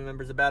and family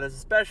members about us,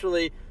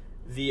 especially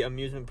the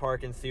amusement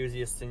park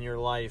enthusiasts in your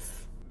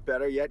life.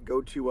 Better yet,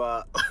 go to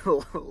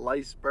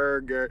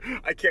Leisberg, or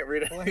I can't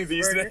read any of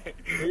these names.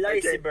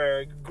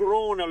 Leiseberg,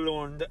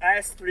 Gronelund,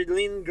 Astrid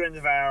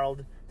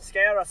Lindgrensveld,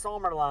 Skara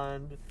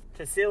Sommerland,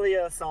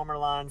 Cecilia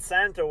Sommerland,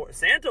 Santa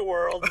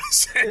World.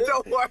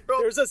 Santa World.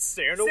 There's a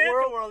Santa Santa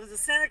World? World is a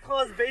Santa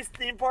Claus-based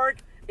theme park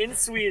in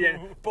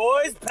Sweden.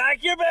 Boys,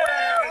 pack your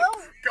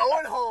bags!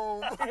 Going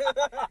home.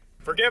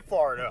 Forget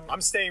Florida.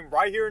 I'm staying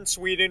right here in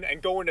Sweden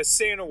and going to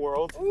Santa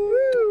World.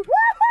 Woo!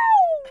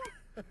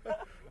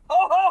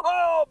 Ho ho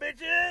ho,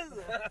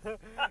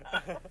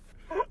 bitches!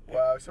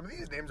 Wow, some of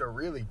these names are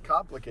really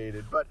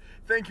complicated, but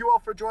thank you all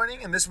for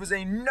joining, and this was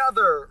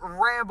another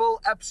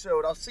Ramble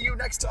episode. I'll see you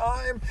next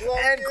time.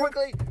 And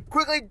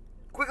quickly,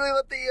 quickly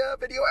let the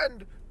video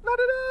end. Let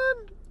it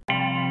end.